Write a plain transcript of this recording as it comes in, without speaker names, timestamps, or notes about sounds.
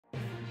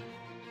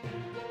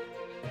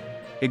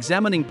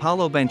examining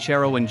Paolo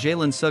Banchero and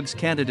Jalen Suggs'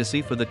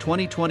 candidacy for the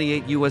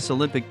 2028 U.S.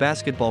 Olympic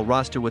basketball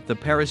roster. With the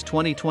Paris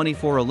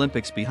 2024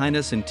 Olympics behind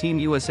us and Team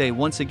USA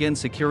once again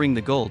securing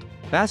the gold,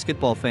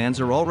 basketball fans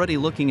are already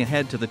looking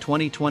ahead to the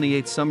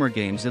 2028 Summer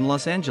Games in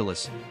Los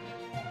Angeles.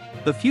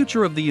 The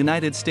future of the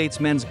United States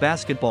men's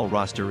basketball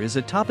roster is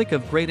a topic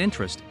of great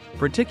interest,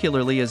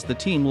 particularly as the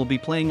team will be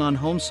playing on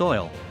home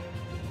soil.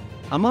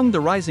 Among the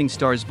rising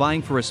stars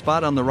vying for a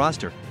spot on the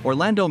roster,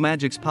 Orlando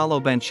Magic's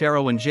Paolo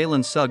Banchero and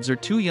Jalen Suggs are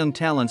two young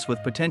talents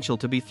with potential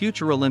to be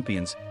future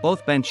Olympians.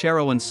 Both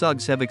Banchero and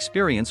Suggs have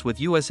experience with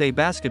USA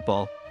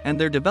basketball, and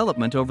their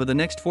development over the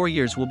next 4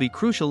 years will be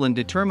crucial in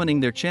determining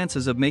their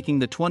chances of making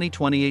the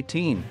 2028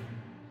 team.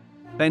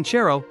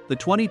 Banchero, the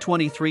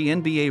 2023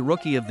 NBA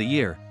Rookie of the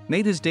Year,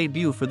 made his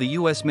debut for the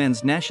U.S.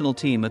 men's national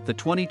team at the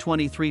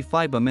 2023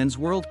 FIBA Men's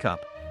World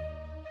Cup.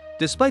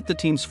 Despite the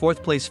team's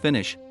fourth-place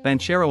finish,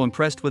 Banchero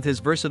impressed with his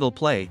versatile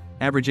play,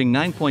 averaging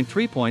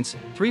 9.3 points,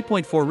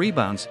 3.4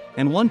 rebounds,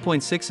 and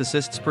 1.6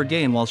 assists per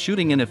game while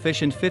shooting an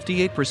efficient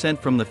 58%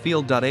 from the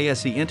field.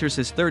 As he enters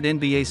his third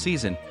NBA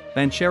season,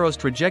 Banchero's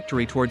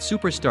trajectory toward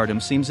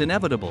superstardom seems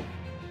inevitable.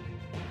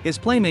 His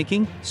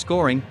playmaking,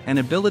 scoring, and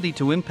ability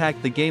to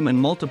impact the game in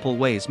multiple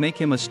ways make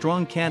him a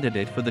strong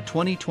candidate for the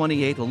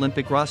 2028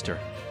 Olympic roster.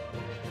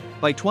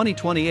 By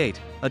 2028,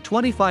 a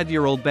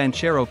 25-year-old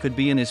Banchero could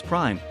be in his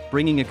prime,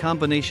 bringing a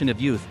combination of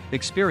youth,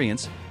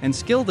 experience, and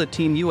skill that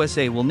Team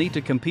USA will need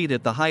to compete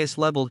at the highest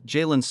level.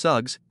 Jalen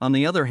Suggs, on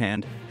the other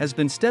hand, has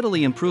been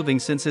steadily improving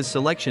since his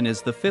selection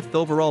as the 5th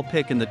overall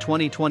pick in the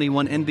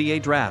 2021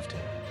 NBA Draft.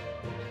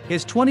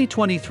 His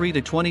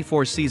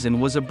 2023-24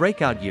 season was a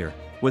breakout year,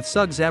 with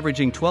Suggs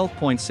averaging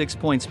 12.6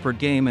 points per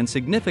game and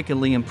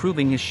significantly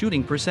improving his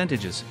shooting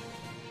percentages.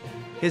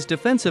 His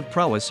defensive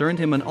prowess earned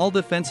him an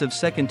all-defensive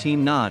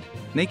second-team nod,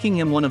 making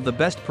him one of the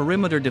best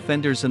perimeter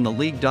defenders in the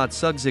league.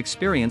 Suggs'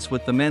 experience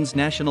with the men's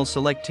national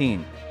select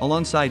team,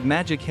 alongside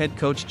Magic head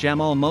coach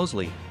Jamal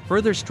Mosley,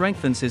 further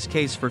strengthens his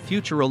case for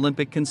future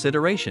Olympic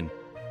consideration.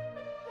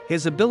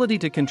 His ability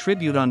to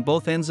contribute on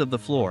both ends of the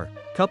floor,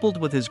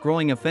 coupled with his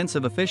growing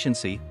offensive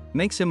efficiency,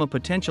 makes him a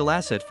potential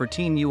asset for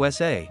Team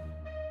USA.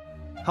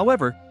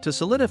 However, to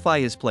solidify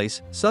his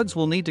place, Suggs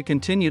will need to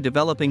continue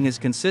developing his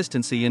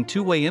consistency and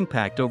two-way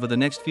impact over the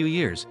next few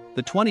years.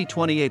 The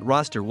 2028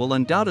 roster will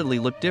undoubtedly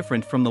look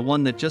different from the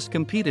one that just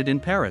competed in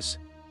Paris.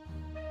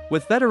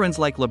 With veterans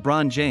like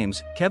LeBron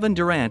James, Kevin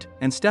Durant,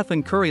 and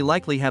Stephen Curry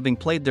likely having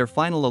played their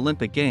final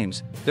Olympic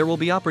Games, there will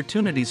be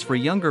opportunities for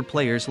younger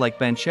players like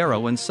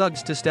Banchero and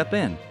Suggs to step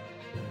in.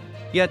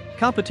 Yet,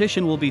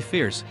 competition will be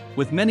fierce,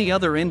 with many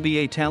other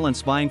NBA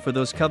talents vying for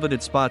those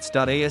coveted spots.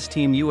 As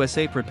Team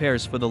USA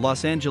prepares for the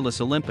Los Angeles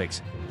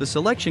Olympics, the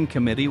selection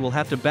committee will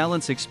have to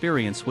balance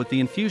experience with the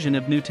infusion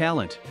of new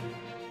talent.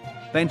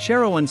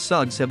 Banchero and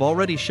Suggs have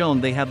already shown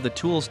they have the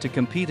tools to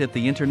compete at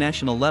the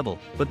international level,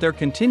 but their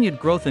continued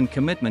growth and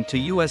commitment to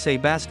USA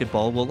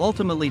basketball will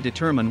ultimately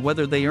determine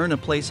whether they earn a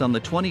place on the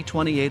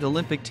 2028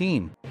 Olympic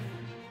team.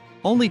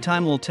 Only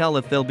time will tell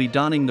if they'll be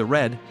donning the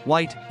red,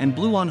 white, and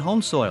blue on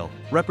home soil,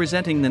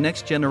 representing the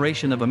next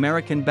generation of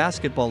American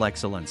basketball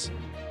excellence.